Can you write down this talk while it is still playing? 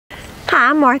Hi,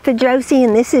 I'm Martha Josey,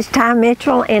 and this is Ty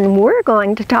Mitchell, and we're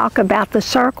going to talk about the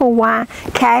Circle Y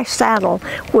Cash saddle,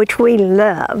 which we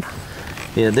love.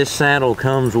 Yeah, this saddle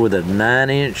comes with a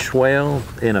 9-inch swell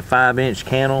and a 5-inch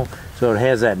cantle, so it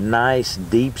has that nice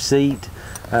deep seat.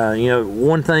 You know,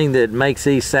 one thing that makes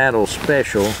these saddles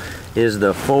special is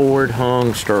the forward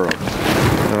hung stirrup.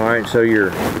 All right, so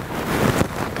you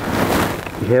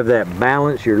have that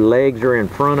balance, your legs are in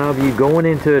front of you. Going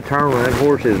into a turn when that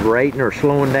horse is rating or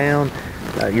slowing down,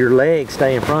 your legs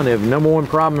stay in front of you. Number one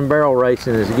problem in barrel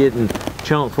racing is getting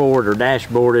chunked forward or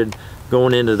dashboarded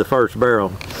going into the first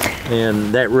barrel.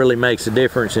 And that really makes a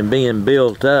difference in being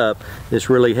built up. This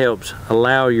really helps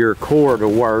allow your core to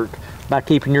work by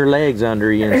keeping your legs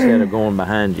under you instead of going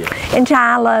behind you. And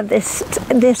Ty, I love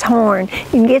this horn. You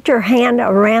can get your hand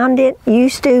around it.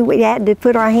 Used to, we had to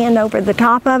put our hand over the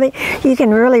top of it. You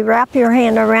can really wrap your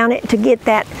hand around it to get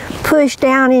that push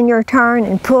down in your turn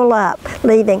and pull up,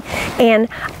 leaving. And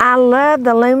I love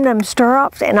the aluminum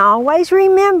stirrups, and always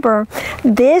remember,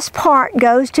 this part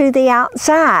goes to the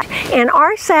outside. And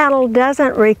our saddle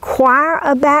doesn't require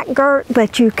a back girt,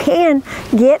 but you can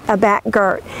get a back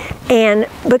girt. And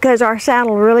because our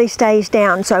saddle really stays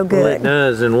down so good. Well, it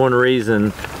does, and one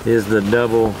reason is the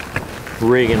double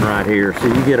rigging right here. So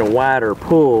you get a wider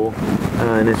pull,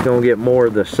 and it's going to get more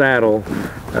of the saddle